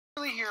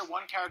hear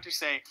one character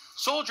say,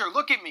 "Soldier,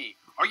 look at me.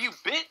 Are you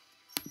bit?"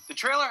 The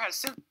trailer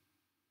has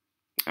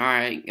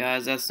Alright,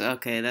 guys, that's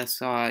okay. That's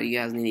all you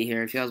guys need to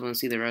hear. If you guys want to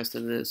see the rest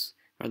of this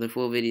or the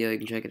full video, you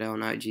can check it out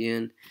on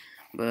IGN.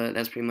 But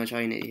that's pretty much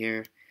all you need to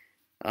hear.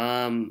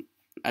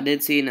 I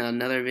did see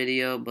another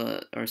video,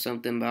 or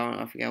something, but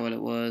I forgot what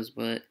it was.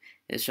 But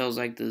it shows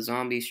like the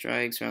zombie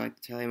strikes or like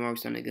the tally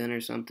marks on the gun or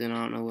something.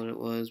 I don't know what it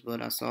was,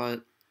 but I saw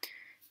it.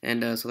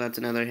 And so that's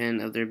another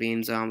hint of there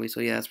being zombies.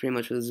 So yeah, that's pretty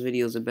much what this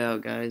video is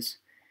about, guys.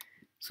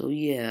 So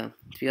yeah,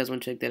 if you guys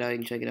want to check that out, you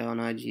can check it out on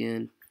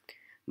IGN.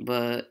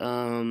 But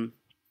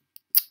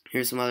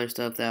here's some other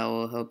stuff that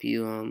will help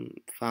you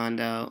find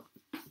out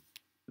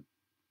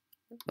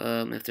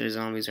if there's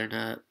zombies or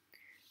not.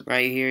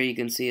 Right here, you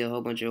can see a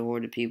whole bunch of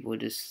horde of people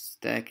just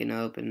stacking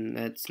up, and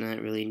that's not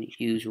really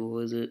usual,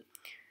 is it?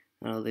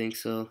 I don't think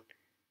so.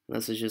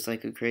 Unless it's just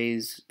like a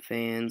craze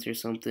fans or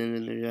something,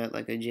 and they're at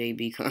like a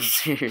JB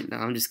concert. No,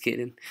 I'm just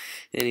kidding.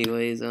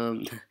 Anyways,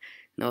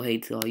 no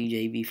hate to all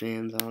you JB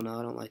fans. I don't know.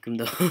 I don't like them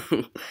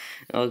though.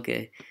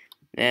 Okay.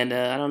 And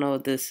I don't know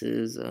what this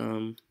is.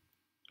 I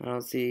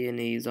don't see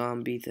any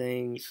zombie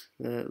things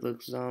that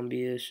look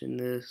zombie-ish in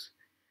this.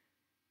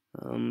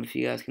 If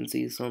you guys can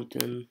see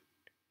something,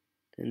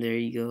 then there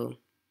you go.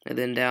 And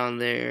then down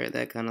there,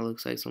 that kind of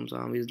looks like some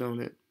zombies,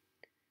 don't it?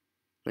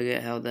 Look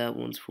at how that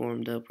one's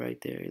formed up right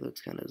there. He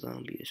looks kind of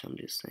zombie-ish, I'm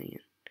just saying.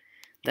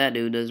 That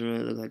dude doesn't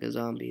really look like a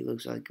zombie. He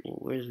looks like, well,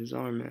 where's his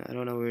arm at? I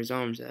don't know where his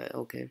arm's at.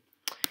 Okay.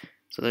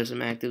 So there's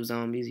some active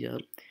zombies,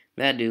 yup.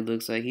 That dude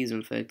looks like he's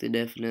infected,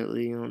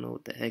 definitely. I don't know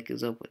what the heck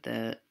is up with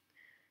that.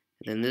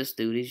 And then this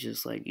dude, he's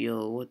just like,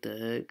 yo, what the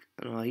heck?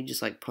 I don't know, he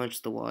just like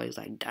punched the wall. He's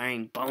like,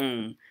 dang,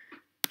 boom.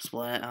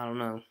 Splat, I don't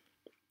know.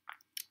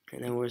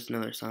 And then where's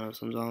another sign of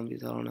some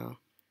zombies? I don't know.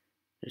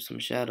 There's some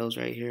shadows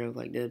right here of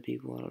like dead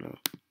people. I don't know.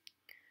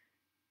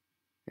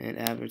 And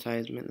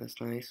advertisement, that's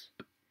nice.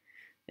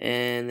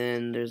 And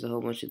then there's a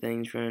whole bunch of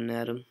things running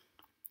at him.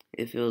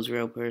 If it was a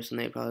real person,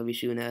 they'd probably be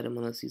shooting at him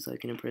unless he's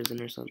like in a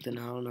prison or something.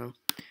 I don't know.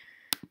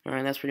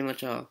 Alright, that's pretty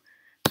much all.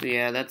 So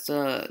yeah, that's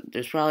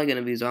there's probably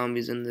gonna be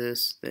zombies in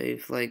this.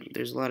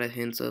 There's a lot of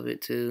hints of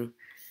it too.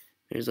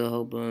 There's a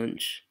whole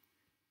bunch.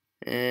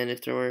 And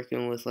if they're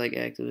working with like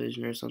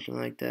Activision or something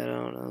like that, I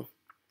don't know.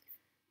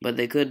 But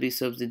they could be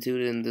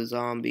substituted in the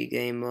zombie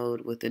game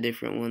mode with a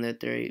different one that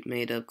they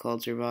made up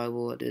called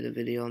Survival. I did a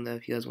video on that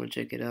if you guys want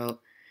to check it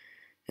out.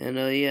 And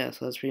yeah,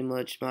 so that's pretty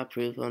much my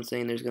proof on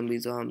saying there's gonna be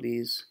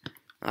zombies.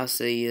 I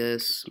say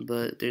yes,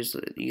 but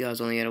you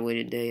guys only gotta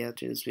wait a day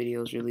after this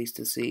video is released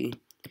to see,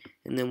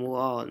 and then we'll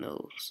all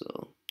know.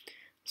 So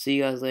see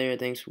you guys later.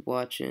 Thanks for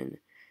watching,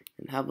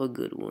 and have a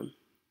good one.